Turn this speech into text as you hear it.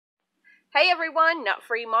Hey everyone, Nut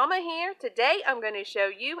Free Mama here. Today I'm going to show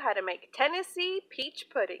you how to make Tennessee peach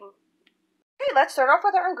pudding. Okay, let's start off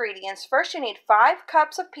with our ingredients. First you need 5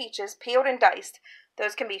 cups of peaches peeled and diced.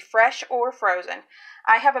 Those can be fresh or frozen.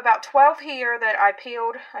 I have about 12 here that I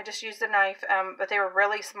peeled. I just used a knife, but they were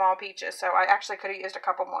really small peaches, so I actually could have used a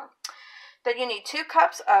couple more. Then you need 2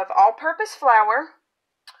 cups of all-purpose flour,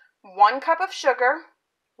 1 cup of sugar,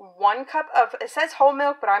 1 cup of, it says whole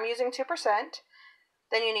milk, but I'm using 2%.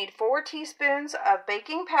 Then you need 4 teaspoons of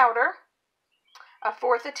baking powder,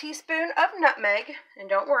 1/4 a teaspoon of nutmeg, and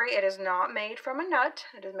don't worry, it is not made from a nut,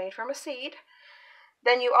 it is made from a seed.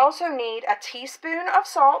 Then you also need a teaspoon of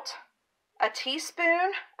salt, a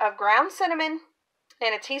teaspoon of ground cinnamon,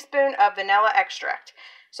 and a teaspoon of vanilla extract.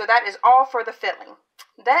 So that is all for the filling.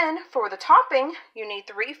 Then for the topping, you need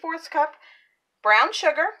 3/4 cup brown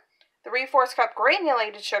sugar, 3/4 cup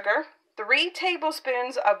granulated sugar, 3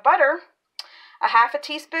 tablespoons of butter, 1/2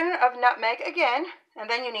 teaspoon of nutmeg again, and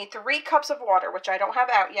then you need 3 cups of water, which I don't have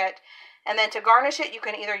out yet. And then to garnish it, you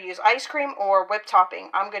can either use ice cream or whipped topping.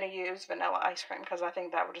 I'm going to use vanilla ice cream because I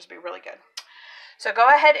think that would just be really good. So go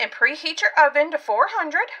ahead and preheat your oven to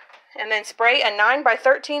 400 and then spray a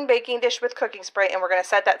 9x13 baking dish with cooking spray, and we're going to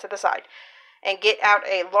set that to the side. And get out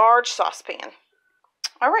a large saucepan.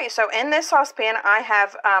 Alright, so in this saucepan I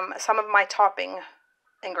have some of my topping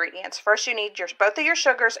ingredients. First you need both of your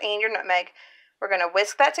sugars and your nutmeg. We're going to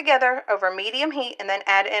whisk that together over medium heat and then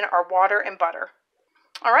add in our water and butter.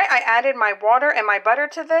 Alright, I added my water and my butter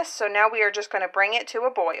to this, so now we are just going to bring it to a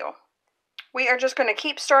boil. We are just going to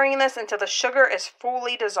keep stirring this until the sugar is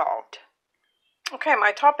fully dissolved. Okay,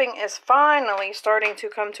 my topping is finally starting to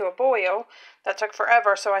come to a boil. That took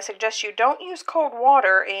forever, so I suggest you don't use cold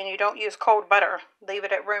water and you don't use cold butter. Leave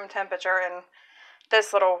it at room temperature and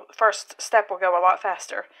this little first step will go a lot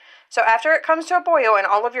faster. So after it comes to a boil and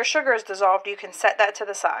all of your sugar is dissolved, you can set that to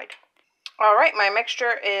the side. Alright, my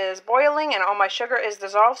mixture is boiling and all my sugar is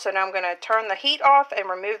dissolved, so now I'm going to turn the heat off and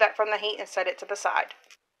remove that from the heat and set it to the side.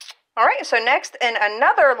 Alright, so next in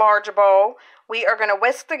another large bowl, we are going to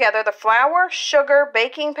whisk together the flour, sugar,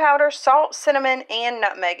 baking powder, salt, cinnamon, and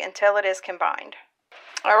nutmeg until it is combined.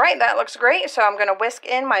 Alright, that looks great, so I'm going to whisk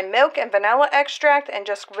in my milk and vanilla extract and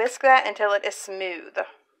just whisk that until it is smooth.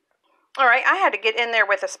 Alright, I had to get in there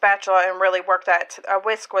with a spatula and really work that. A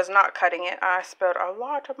whisk was not cutting it. I spilled a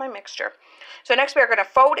lot of my mixture. So next we are going to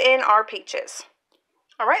fold in our peaches.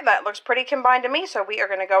 Alright, that looks pretty combined to me, so we are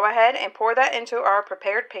going to go ahead and pour that into our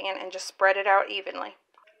prepared pan and just spread it out evenly.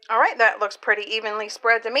 Alright, that looks pretty evenly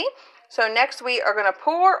spread to me. So next we are going to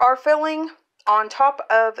pour our filling on top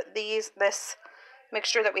of this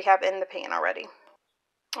mixture that we have in the pan already.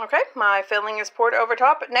 Okay, my filling is poured over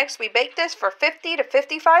top. Next, we bake this for 50 to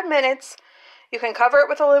 55 minutes. You can cover it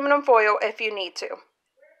with aluminum foil if you need to.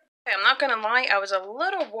 Okay, I'm not going to lie, I was a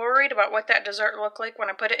little worried about what that dessert looked like when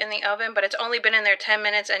I put it in the oven, but it's only been in there 10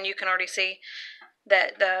 minutes and you can already see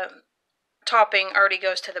that the topping already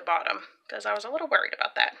goes to the bottom, because I was a little worried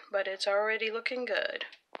about that, but it's already looking good.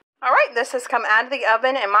 Alright, this has come out of the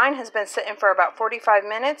oven and mine has been sitting for about 45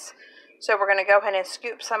 minutes. So we're going to go ahead and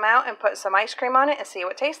scoop some out and put some ice cream on it and see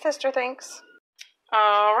what Taste Tester thinks.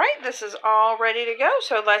 Alright, this is all ready to go,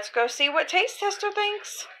 so let's go see what Taste Tester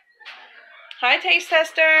thinks. Hi, Taste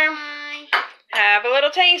Tester. Hi. Have a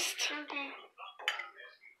little taste. Okay.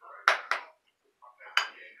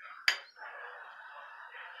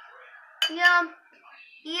 Yum.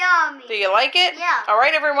 Yummy. Do you like it? Yeah.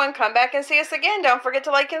 Alright, everyone, come back and see us again. Don't forget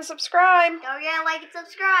to like and subscribe. Don't forget to like and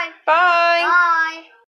subscribe. Bye. Bye.